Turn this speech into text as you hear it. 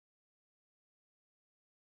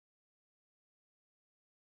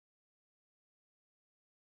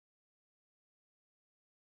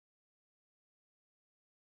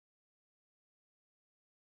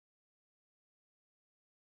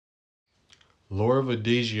Lore of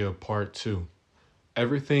Edasia Part 2.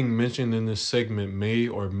 Everything mentioned in this segment may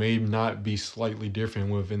or may not be slightly different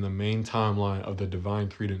within the main timeline of the Divine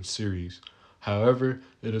Credence series. However,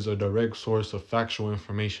 it is a direct source of factual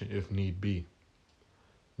information if need be.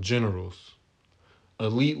 Generals.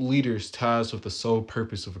 Elite leaders tasked with the sole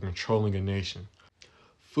purpose of controlling a nation.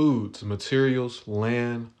 Foods, materials,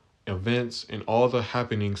 land, events, and all the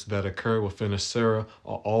happenings that occur within a Sarah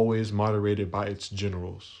are always moderated by its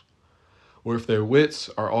generals. With their wits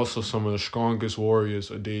are also some of the strongest warriors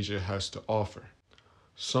Edasia has to offer.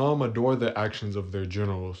 Some adore the actions of their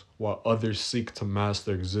generals, while others seek to mask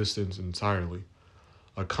their existence entirely.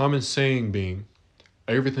 A common saying being,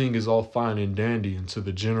 everything is all fine and dandy until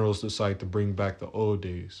the generals decide to bring back the old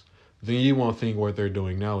days. Then you won't think what they're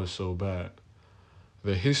doing now is so bad.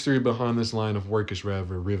 The history behind this line of work is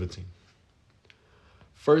rather riveting.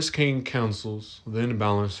 First came councils, then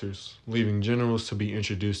balancers, leaving generals to be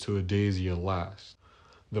introduced to Edasia last.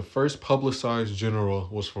 The first publicized general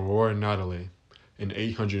was Furor Nadale in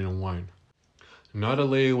 801.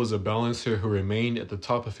 Nadale was a balancer who remained at the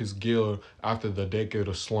top of his guild after the Decade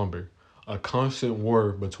of Slumber, a constant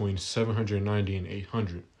war between 790 and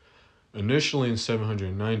 800. Initially in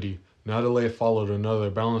 790, Nadale followed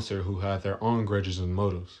another balancer who had their own grudges and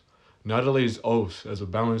motives. Nadale's oaths as a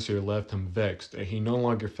balancer left him vexed, and he no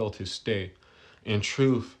longer felt his stay. In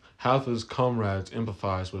truth, half of his comrades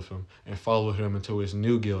empathized with him and followed him into his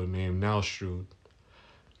new guild named Nalstrud.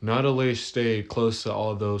 Nadale stayed close to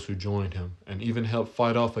all those who joined him, and even helped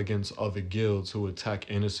fight off against other guilds who attack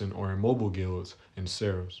innocent or immobile guilds and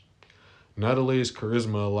Sarahs. Nadale's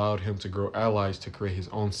charisma allowed him to grow allies to create his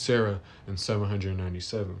own Sarah in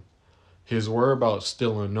 797. His whereabouts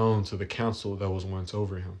still unknown to the council that was once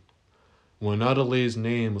over him. When Nadale's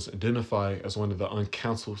name was identified as one of the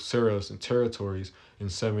uncounseled Sarahs and territories in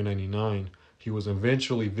 799, he was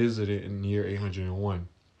eventually visited in the year 801.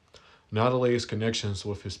 Nadale's connections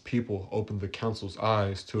with his people opened the council's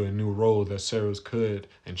eyes to a new role that Sarahs could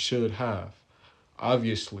and should have.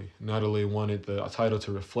 Obviously, Nadale wanted the title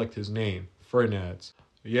to reflect his name, Fernads,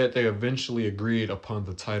 yet they eventually agreed upon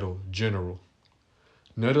the title General.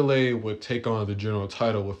 Nadale would take on the general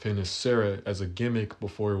title within his Sarah as a gimmick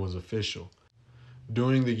before it was official.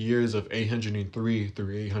 During the years of 803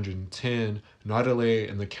 through 810,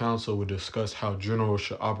 Nadale and the council would discuss how generals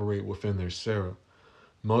should operate within their Sarah.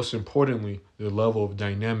 Most importantly, the level of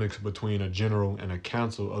dynamics between a general and a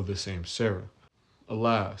council of the same Sarah.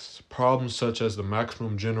 Alas, problems such as the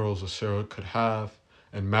maximum generals a Sarah could have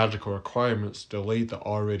and magical requirements delayed the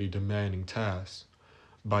already demanding tasks.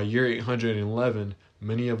 By year 811,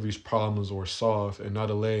 many of these problems were solved, and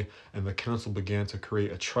Nadale and the council began to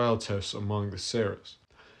create a trial test among the Sarahs.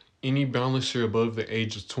 Any balancer above the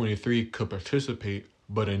age of 23 could participate,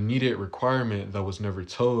 but a needed requirement that was never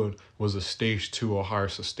told was a stage 2 or higher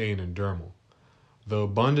sustained in dermal. The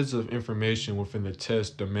abundance of information within the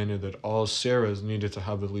test demanded that all Sarahs needed to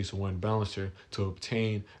have at least one balancer to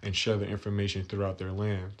obtain and share the information throughout their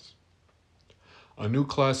lands. A new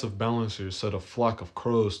class of balancers set a flock of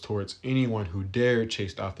crows towards anyone who dared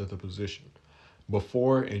chase after the position.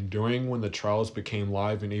 Before and during when the trials became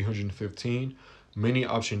live in 815, many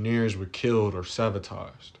auctioneers were killed or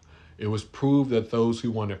sabotaged. It was proved that those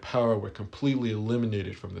who wanted power were completely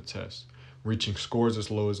eliminated from the test, reaching scores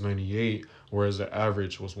as low as 98, whereas the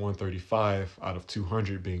average was 135 out of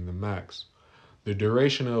 200 being the max. The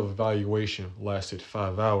duration of evaluation lasted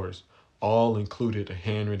 5 hours, all included a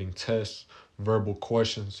handwritten test, verbal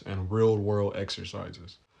questions, and real-world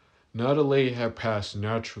exercises. Nadale had passed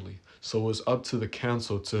naturally, so it was up to the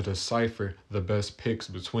council to decipher the best picks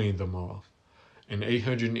between them all. In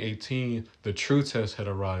 818, the true test had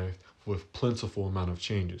arrived with plentiful amount of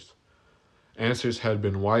changes. Answers had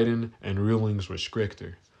been widened and rulings were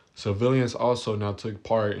stricter. Civilians also now took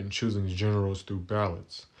part in choosing generals through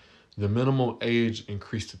ballots. The minimum age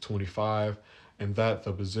increased to 25, and that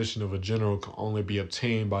the position of a general could only be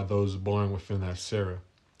obtained by those born within that Sarah.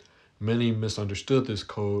 Many misunderstood this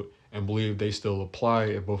code and believed they still apply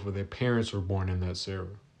if both of their parents were born in that Sarah.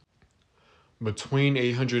 Between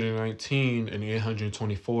 819 and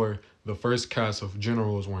 824, the first cast of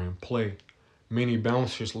generals were in play. Many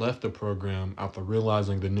balancers left the program after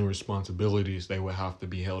realizing the new responsibilities they would have to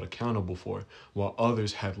be held accountable for, while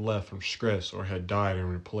others had left from stress or had died and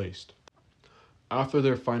replaced. After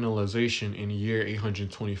their finalization in the year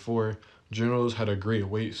 824, generals had a great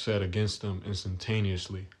weight set against them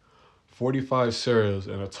instantaneously. 45 Sarahs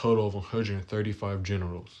and a total of 135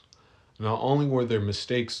 generals. Not only were their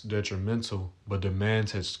mistakes detrimental, but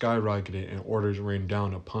demands had skyrocketed and orders rained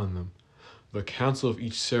down upon them. The council of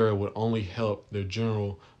each Sarah would only help their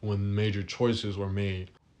general when major choices were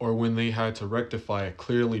made, or when they had to rectify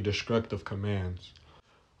clearly destructive commands.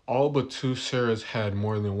 All but two Sarahs had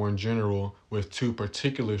more than one general, with two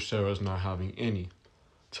particular Sarahs not having any.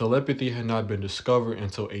 Telepathy had not been discovered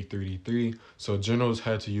until 833, so generals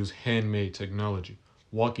had to use handmade technology,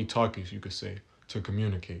 walkie-talkies you could say, to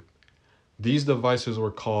communicate. These devices were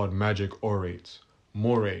called magic orates,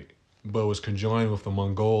 moray, but was conjoined with the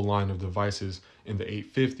Mongol line of devices in the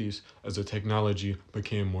 850s as the technology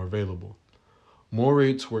became more available.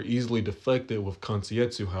 Morates were easily deflected with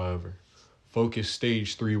Kansetsu, however. Focused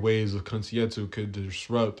stage 3 waves of Kansetsu could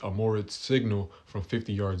disrupt a Moritz signal from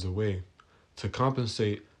 50 yards away. To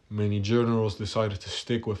compensate, many generals decided to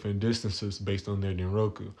stick within distances based on their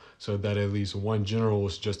Ninroku, so that at least one general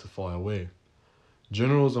was just to fly away.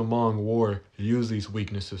 Generals among war used these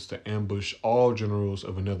weaknesses to ambush all generals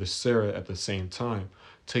of another Sarah at the same time,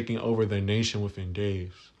 taking over their nation within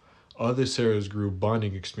days. Other Sarahs grew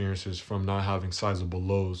bonding experiences from not having sizable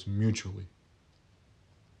loads mutually.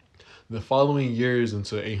 The following years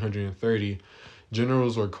into 830,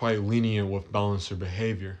 generals were quite lenient with balancer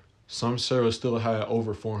behavior. Some Sarahs still had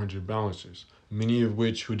over 400 balancers, many of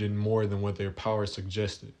which who did more than what their power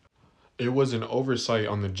suggested. It was an oversight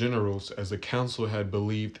on the generals, as the council had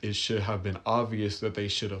believed it should have been obvious that they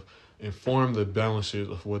should have informed the balancers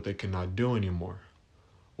of what they could not do anymore.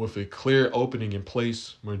 With a clear opening in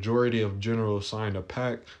place, majority of generals signed a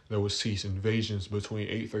pact that would cease invasions between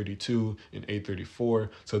 832 and 834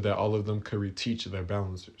 so that all of them could reteach their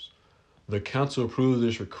balancers. The council approved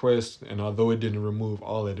this request, and although it didn't remove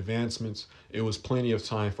all advancements, it was plenty of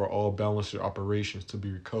time for all balancer operations to be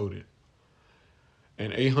recoded.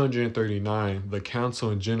 In 839, the council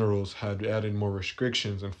and generals had added more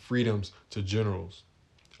restrictions and freedoms to generals.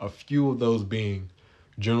 A few of those being,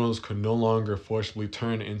 generals could no longer forcibly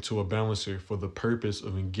turn into a balancer for the purpose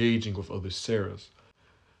of engaging with other Sarahs,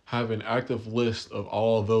 have an active list of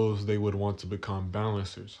all those they would want to become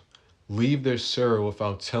balancers, leave their Sarah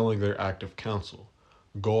without telling their active council,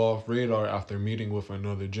 go off radar after meeting with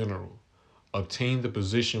another general, obtain the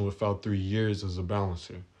position without 3 years as a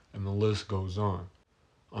balancer, and the list goes on.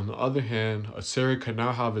 On the other hand, a Sarah could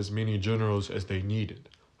not have as many generals as they needed.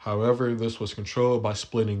 However, this was controlled by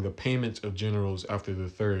splitting the payments of generals after the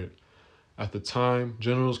third. At the time,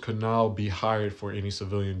 generals could now be hired for any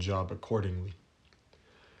civilian job accordingly.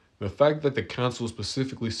 The fact that the council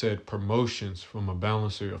specifically said promotions from a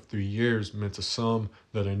balancer of 3 years meant to some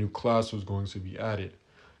that a new class was going to be added.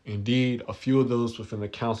 Indeed, a few of those within the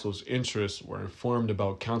council's interests were informed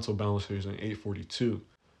about council balancers in 842.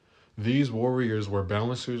 These warriors were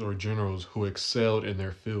balancers or generals who excelled in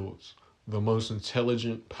their fields. The most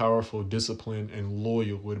intelligent, powerful, disciplined, and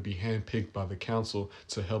loyal would be handpicked by the council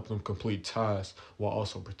to help them complete tasks while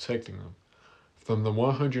also protecting them. From the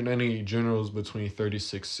 198 generals between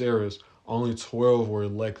 36 Sarahs, only 12 were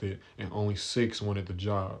elected and only 6 wanted the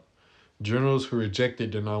job. Generals who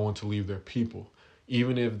rejected did not want to leave their people,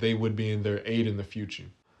 even if they would be in their aid in the future.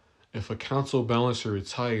 If a council balancer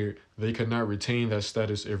retired, they could not retain that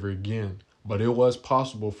status ever again, but it was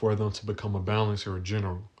possible for them to become a balancer or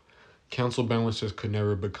general. Council balancers could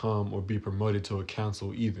never become or be promoted to a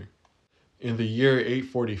council either. In the year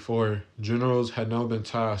 844, generals had now been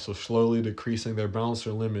tasked with slowly decreasing their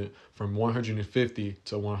balancer limit from 150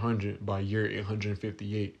 to 100 by year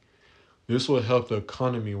 858. This would help the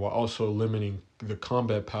economy while also limiting the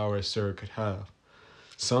combat power a Sarah could have.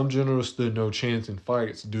 Some generals stood no chance in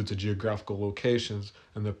fights due to geographical locations,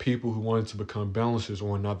 and the people who wanted to become balancers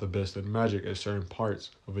were not the best at magic at certain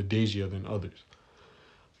parts of Edasia than others.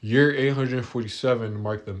 Year 847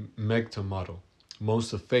 marked the Megta model,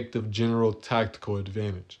 Most Effective General Tactical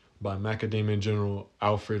Advantage, by Macedonian General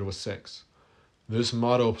Alfred Wessex. This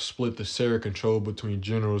model split the Sarah control between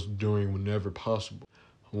generals during whenever possible.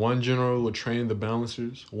 One general would train the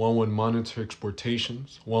balancers, one would monitor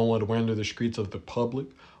exportations, one would wander the streets of the public,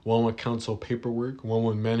 one would counsel paperwork, one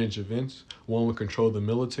would manage events, one would control the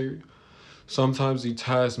military. Sometimes the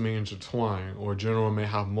tasks may intertwine, or a general may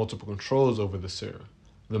have multiple controls over the Sarah.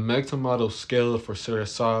 The Megta model scaled for Sarah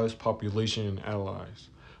size, population, and allies.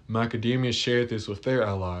 Macadamia shared this with their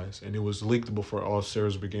allies, and it was leaked before all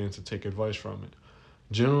Sarahs began to take advice from it.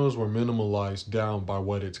 Generals were minimalized down by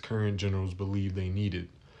what its current generals believed they needed.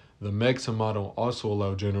 The Megta model also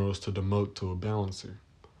allowed generals to demote to a balancer.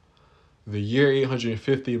 The year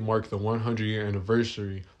 850 marked the 100-year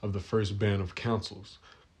anniversary of the first band of councils.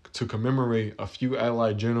 To commemorate, a few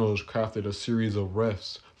allied generals crafted a series of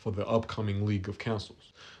refs for the upcoming League of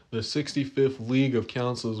Councils. The 65th League of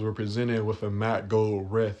Councils were presented with a matte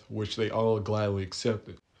gold ref, which they all gladly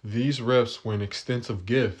accepted. These refs were an extensive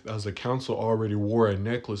gift, as the council already wore a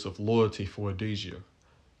necklace of loyalty for Edasia.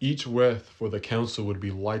 Each wealth for the council would be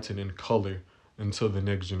lightened in color until the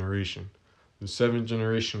next generation. The seventh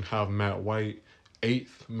generation have matte white,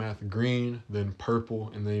 eighth matte green, then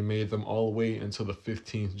purple, and they made them all the way until the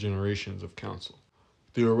 15th generations of council.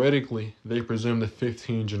 Theoretically, they presumed the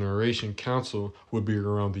 15th generation council would be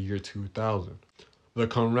around the year 2000. The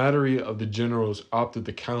camaraderie of the generals opted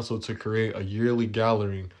the council to create a yearly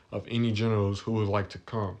gathering of any generals who would like to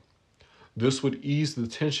come. This would ease the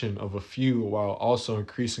tension of a few while also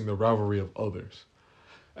increasing the rivalry of others.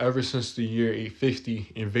 Ever since the year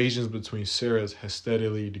 850, invasions between Sarahs has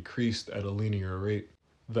steadily decreased at a linear rate,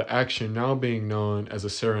 the action now being known as a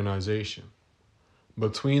Saranization.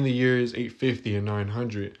 Between the years 850 and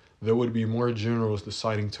 900, there would be more generals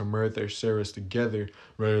deciding to merge their Sarahs together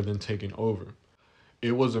rather than taking over.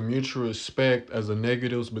 It was a mutual respect as the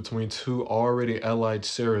negatives between two already allied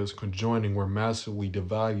Sarahs conjoining were massively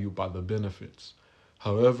devalued by the benefits.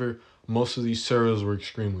 However, most of these Sarahs were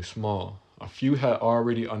extremely small. A few had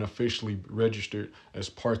already unofficially registered as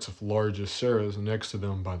parts of larger Sarahs next to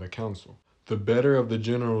them by the council. The better of the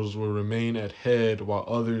generals would remain at head while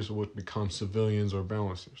others would become civilians or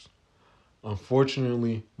balancers.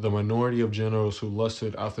 Unfortunately, the minority of generals who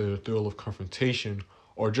lusted after the thrill of confrontation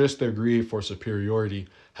or just their greed for superiority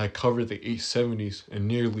had covered the 870s and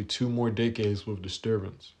nearly 2 more decades with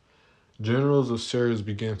disturbance. Generals of Sarahs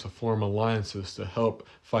began to form alliances to help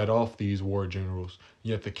fight off these war generals,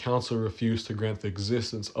 yet the council refused to grant the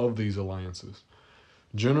existence of these alliances.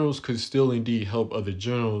 Generals could still indeed help other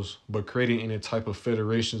generals, but creating any type of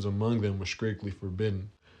federations among them was strictly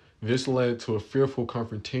forbidden. This led to a fearful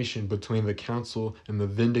confrontation between the council and the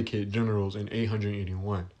Vindicate generals in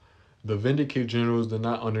 881. The Vindicate generals did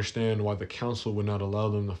not understand why the council would not allow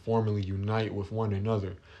them to formally unite with one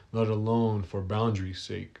another, let alone for boundaries'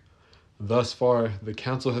 sake. Thus far, the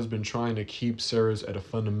council has been trying to keep Sarahs at a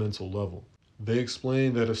fundamental level. They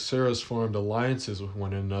explained that if Sarahs formed alliances with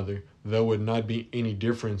one another, there would not be any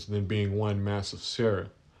difference than being one massive Sarah.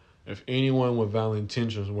 If anyone with valid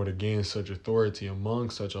intentions were to gain such authority among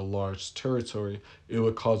such a large territory, it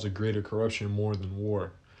would cause a greater corruption more than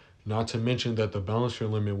war. Not to mention that the balancer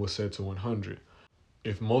limit was set to 100.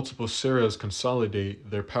 If multiple Sarahs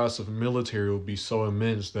consolidate, their passive military would be so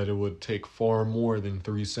immense that it would take far more than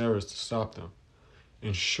 3 Sarahs to stop them.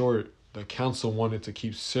 In short, the council wanted to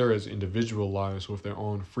keep Sarahs' individual lives with their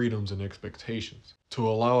own freedoms and expectations, to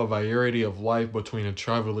allow a variety of life between a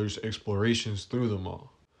traveler's explorations through them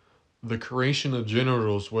all. The creation of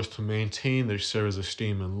generals was to maintain their Sarahs'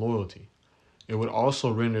 esteem and loyalty. It would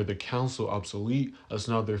also render the council obsolete, as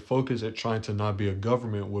now their focus at trying to not be a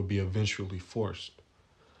government would be eventually forced.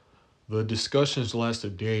 The discussions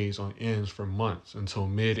lasted days on ends for months until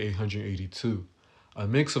mid-882. A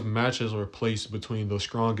mix of matches were placed between the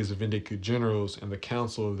strongest Vindicate generals and the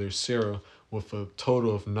council of their Sarah with a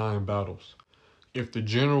total of 9 battles. If the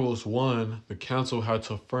generals won, the council had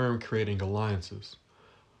to affirm creating alliances.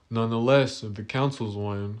 Nonetheless, if the councils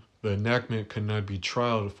won, the enactment could not be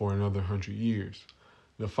trialed for another 100 years.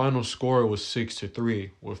 The final score was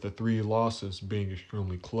 6-3, with the 3 losses being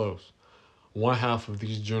extremely close. One half of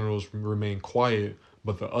these generals remained quiet,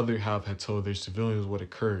 but the other half had told their civilians what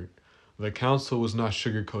occurred. The council was not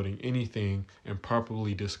sugarcoating anything and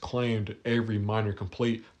properly disclaimed every minor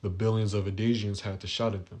complaint the billions of Edasians had to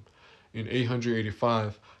shout at them. In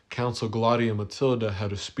 885, Council Glaudia Matilda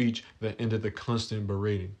had a speech that ended the constant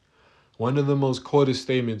berating. One of the most quoted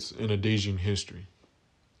statements in Edasian history.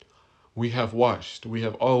 "We have watched, we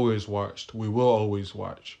have always watched, we will always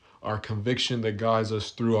watch. Our conviction that guides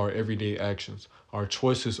us through our everyday actions, our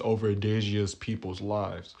choices over Edasia's people's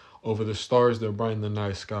lives, over the stars that brighten the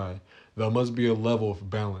night sky. There must be a level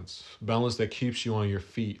of balance that keeps you on your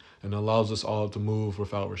feet and allows us all to move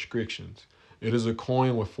without restrictions. It is a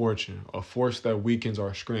coin with fortune, a force that weakens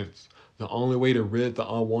our strengths. The only way to rid the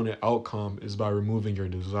unwanted outcome is by removing your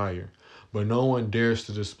desire. But no one dares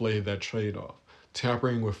to display that trade-off.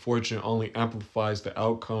 Tampering with fortune only amplifies the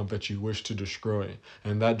outcome that you wish to destroy,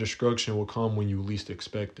 and that destruction will come when you least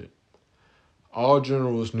expect it." All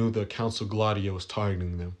generals knew that Council Glaudia was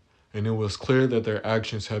targeting them, and it was clear that their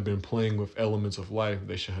actions had been playing with elements of life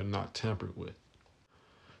they should have not tampered with.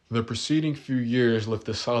 The preceding few years left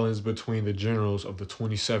the silence between the generals of the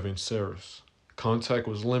 27 Sarahs. Contact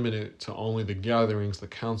was limited to only the gatherings the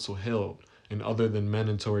council held, and other than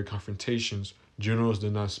mandatory confrontations, generals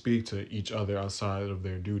did not speak to each other outside of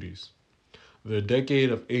their duties. The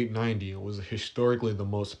decade of 890 was historically the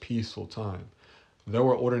most peaceful time. There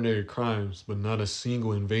were ordinary crimes, but not a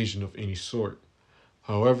single invasion of any sort.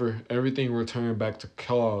 However, everything returned back to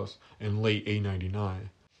chaos in late 899.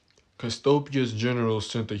 Castopia's generals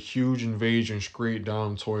sent a huge invasion straight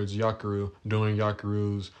down towards Yakiru during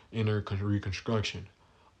Yakiru's inner reconstruction.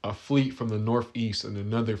 A fleet from the northeast and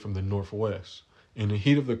another from the northwest. In the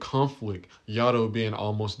heat of the conflict, Yato being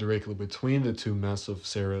almost directly between the two massive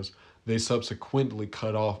seras, they subsequently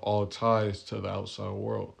cut off all ties to the outside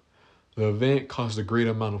world. The event caused a great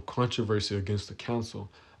amount of controversy against the council,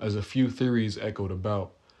 as a few theories echoed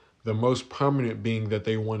about, the most prominent being that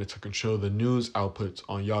they wanted to control the news outputs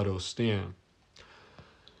on Yato's stand.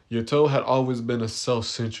 Yato had always been a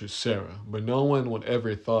self-centered Sera, but no one would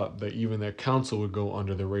ever thought that even their council would go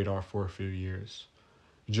under the radar for a few years.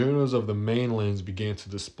 Journals of the mainlands began to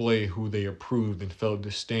display who they approved and felt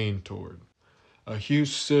disdain toward. A huge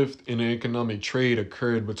shift in economic trade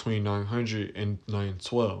occurred between 900 and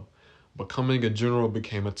 912. Becoming a general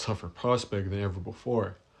became a tougher prospect than ever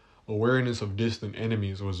before. Awareness of distant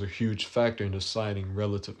enemies was a huge factor in deciding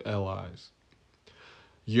relative allies.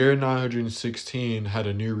 Year 916 had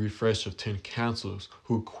a new refresh of 10 councils,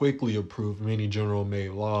 who quickly approved many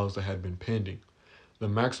general-made laws that had been pending. The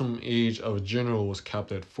maximum age of a general was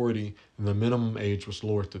capped at 40, and the minimum age was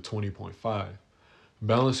lowered to 20.5.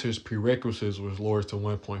 Balancer's prerequisites was lowered to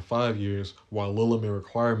 1.5 years, while Liliman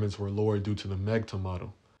requirements were lowered due to the Megta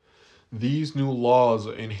model. These new laws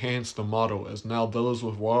enhanced the model, as now those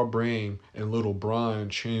with raw brain and little brawn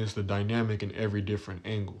changed the dynamic in every different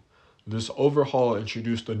angle. This overhaul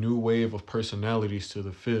introduced a new wave of personalities to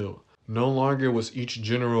the field. No longer was each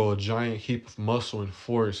general a giant heap of muscle and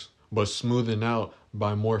force, but smoothened out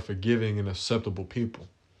by more forgiving and acceptable people.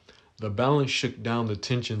 The balance shook down the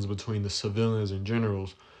tensions between the civilians and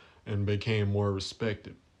generals and became more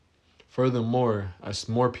respected. Furthermore, as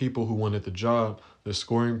more people who wanted the job, the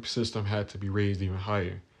scoring system had to be raised even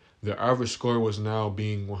higher. The average score was now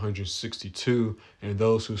being 162, and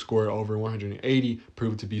those who scored over 180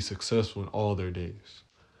 proved to be successful in all their days.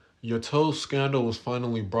 Yato's scandal was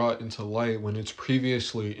finally brought into light when its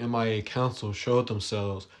previously MIA council showed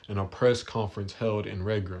themselves in a press conference held in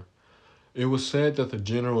Regra. It was said that the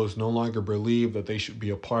generals no longer believed that they should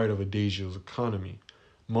be a part of Edasia's economy,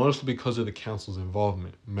 mostly because of the council's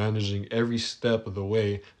involvement, managing every step of the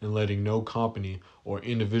way and letting no company or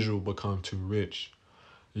individual become too rich.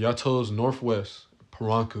 Yato's northwest,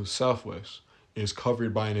 Paranku's southwest, is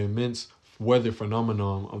covered by an immense weather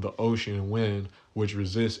phenomenon of the ocean and wind, which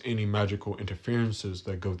resists any magical interferences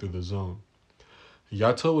that go through the zone.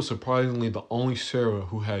 Yato was surprisingly the only Sera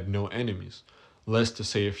who had no enemies, less to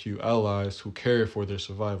say a few allies who cared for their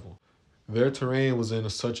survival. Their terrain was in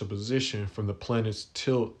such a position from the planet's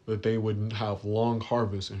tilt that they would have long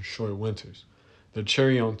harvests and short winters. The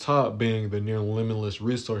cherry on top being the near limitless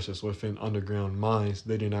resources within underground mines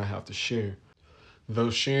they did not have to share, though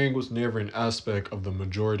sharing was never an aspect of the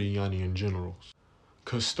majority Yanian generals.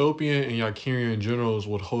 Castopian and Yakirian generals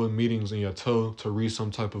would hold meetings in Yato to reach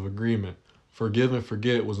some type of agreement. Forgive and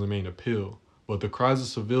forget was the main appeal, but the cries of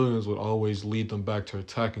civilians would always lead them back to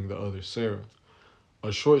attacking the other Sera.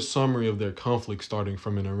 A short summary of their conflict starting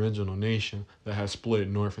from an original nation that had split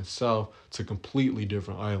north and south to completely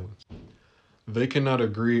different islands. They cannot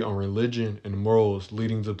agree on religion and morals,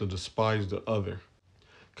 leading them to despise the other.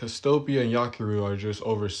 Castopia and Yakiru are just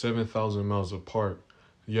over 7,000 miles apart,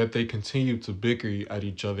 yet they continue to bicker at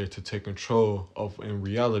each other to take control of, in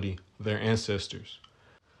reality, their ancestors.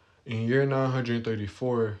 In year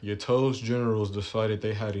 934, Yato's generals decided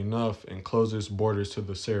they had enough and closed its borders to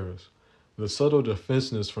the Seras. The subtle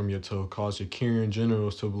defensiveness from Yato caused Yakirian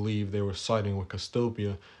generals to believe they were siding with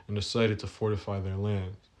Castopia and decided to fortify their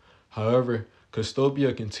lands. However,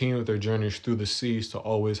 Castopia continued their journeys through the seas to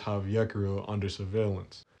always have Yakiru under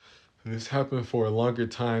surveillance. This happened for a longer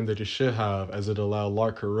time than it should have, as it allowed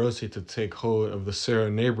Larkarosi to take hold of the Sera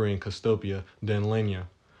neighboring Castopia, Danlenia,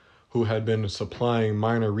 who had been supplying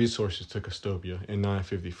minor resources to Castopia in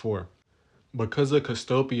 954. Because of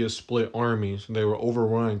Castopia's split armies, they were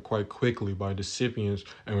overrun quite quickly by Decipians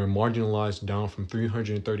and were marginalized down from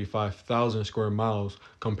 335,000 square miles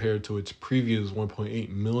compared to its previous 1.8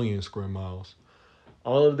 million square miles.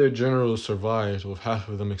 All of their generals survived, with half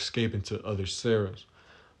of them escaping to other Seras.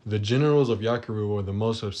 The generals of Yakiru were the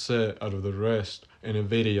most upset out of the rest and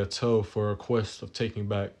invaded Yato for a quest of taking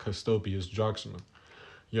back Castopia's Joxima.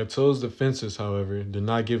 Yato's defenses, however, did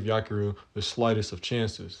not give Yakiru the slightest of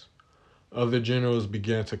chances. Other generals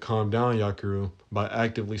began to calm down Yakiru by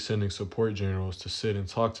actively sending support generals to sit and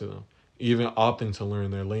talk to them, even opting to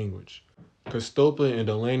learn their language. Castopia and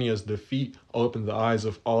Delania's defeat opened the eyes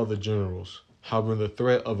of all the generals. However, the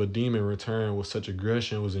threat of a demon return with such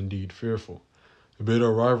aggression was indeed fearful.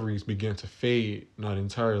 Bitter rivalries began to fade, not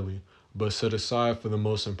entirely, but set aside for the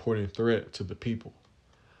most important threat to the people.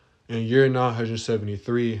 In year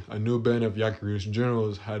 973, a new band of Yakiru's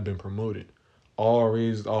generals had been promoted, all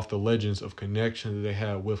raised off the legends of connections they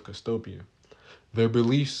had with Custopian, their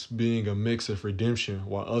beliefs being a mix of redemption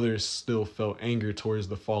while others still felt anger towards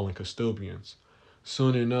the fallen Custopians.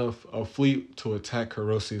 Soon enough, a fleet to attack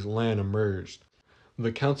Kurosi's land emerged.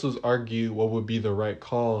 The councils argued what would be the right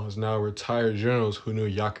call as now retired generals who knew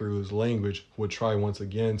Yakiru's language would try once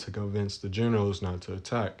again to convince the generals not to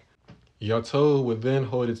attack. Yato would then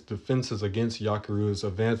hold its defenses against Yakiru's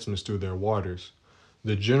advancements through their waters.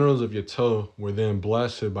 The generals of Yato were then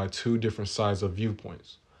blasted by two different sides of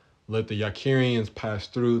viewpoints. Let the Yakirians pass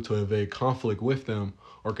through to evade conflict with them,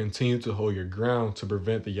 or continue to hold your ground to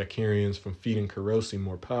prevent the Yakirians from feeding Kurosi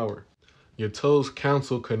more power. Yato's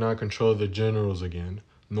council could not control the generals again,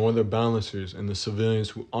 nor the balancers and the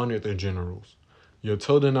civilians who honored their generals.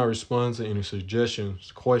 Yato did not respond to any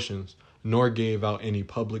suggestions, questions, nor gave out any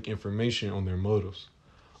public information on their motives.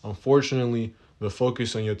 Unfortunately, the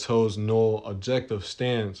focus on Yato's null objective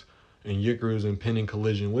stance and Yakiru's impending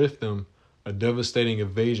collision with them, a devastating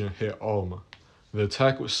invasion hit Alma. The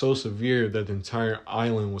attack was so severe that the entire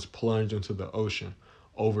island was plunged into the ocean,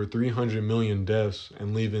 over 300 million deaths,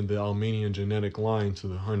 and leaving the Armenian genetic line to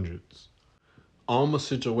the hundreds. Alma's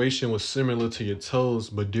situation was similar to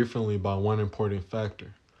Yato's, but differently by one important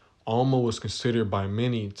factor. Alma was considered by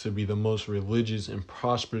many to be the most religious and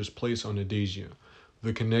prosperous place on Edasia.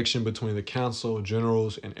 The connection between the council,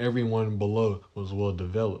 generals, and everyone below was well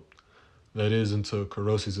developed. That is, until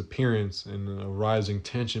Kurosi's appearance and a rising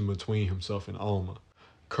tension between himself and Alma.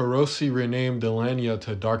 Kurosi renamed Delania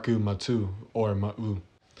to Darku Matu, or Ma'u.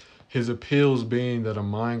 His appeals being that a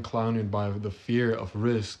mind clouded by the fear of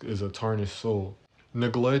risk is a tarnished soul,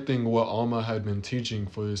 neglecting what Alma had been teaching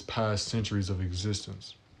for his past centuries of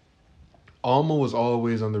existence. Alma was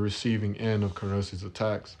always on the receiving end of Kurosi's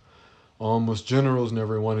attacks. Alma's generals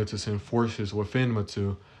never wanted to send forces within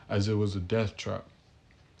Matu, as it was a death trap.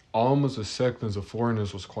 Alma's acceptance of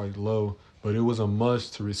foreigners was quite low, but it was a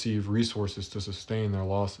must to receive resources to sustain their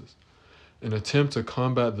losses. An attempt to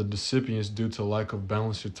combat the disciplines due to lack of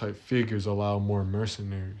balancer-type figures allowed more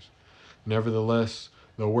mercenaries. Nevertheless,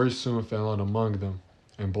 the worst soon fell out among them,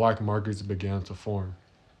 and black markets began to form.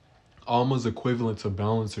 Alma's equivalent to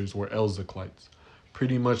balancers were Elzaclites,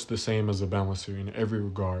 pretty much the same as a balancer in every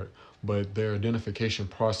regard, but their identification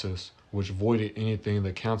process, which voided anything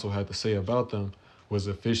the council had to say about them, was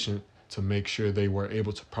efficient to make sure they were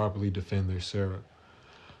able to properly defend their Sarah.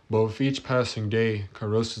 But with each passing day,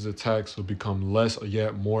 Kurosi's attacks would become less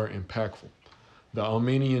yet more impactful. The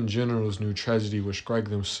Armenian generals knew tragedy would strike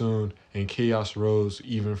them soon, and chaos rose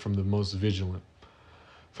even from the most vigilant.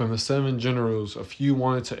 From the 7 generals, a few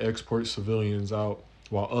wanted to export civilians out,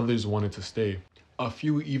 while others wanted to stay. A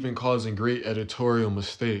few even causing great editorial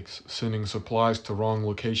mistakes, sending supplies to wrong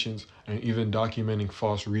locations, and even documenting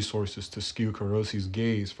false resources to skew Kurosi's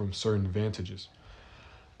gaze from certain vantages.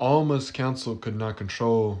 Alma's council could not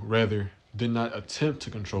control, rather, did not attempt to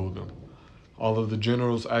control them. All of the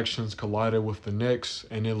generals' actions collided with the next,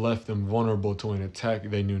 and it left them vulnerable to an attack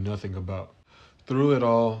they knew nothing about. Through it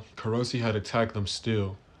all, Kurosi had attacked them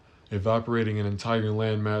still, evaporating an entire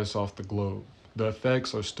landmass off the globe. The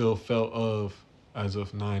effects are still felt of as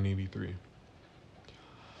of 983.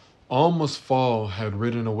 Alma's fall had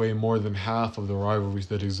ridden away more than half of the rivalries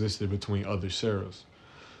that existed between other Sarahs.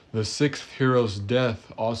 The 6th hero's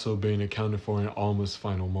death also being accounted for in Alma's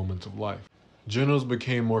final moments of life. Generals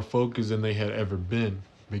became more focused than they had ever been,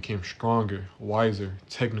 became stronger, wiser,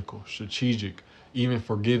 technical, strategic, even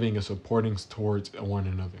forgiving and supporting towards one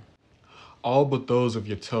another. All but those of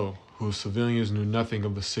Yato, whose civilians knew nothing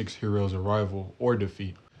of the 6th hero's arrival or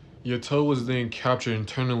defeat. Yato was then captured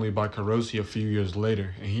internally by Kurosi a few years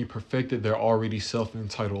later, and he perfected their already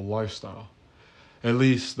self-entitled lifestyle. At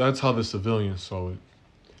least, that's how the civilians saw it.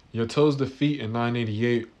 Yato's defeat in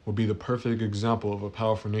 988 will be the perfect example of a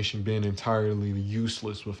powerful nation being entirely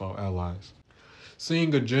useless without allies.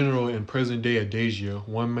 Seeing a general in present-day Edasia,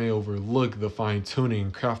 one may overlook the fine-tuning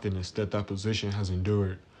and craftiness that position has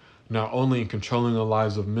endured, not only in controlling the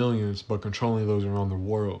lives of millions, but controlling those around the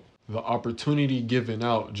world. The opportunity given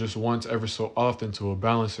out just once ever so often to a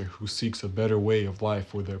balancer who seeks a better way of life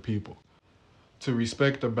for their people. To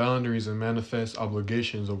respect the boundaries and manifest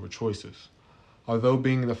obligations over choices. Although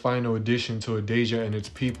being the final addition to Edasia and its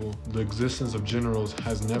people, the existence of generals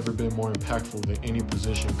has never been more impactful than any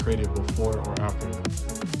position created before or after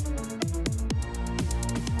them.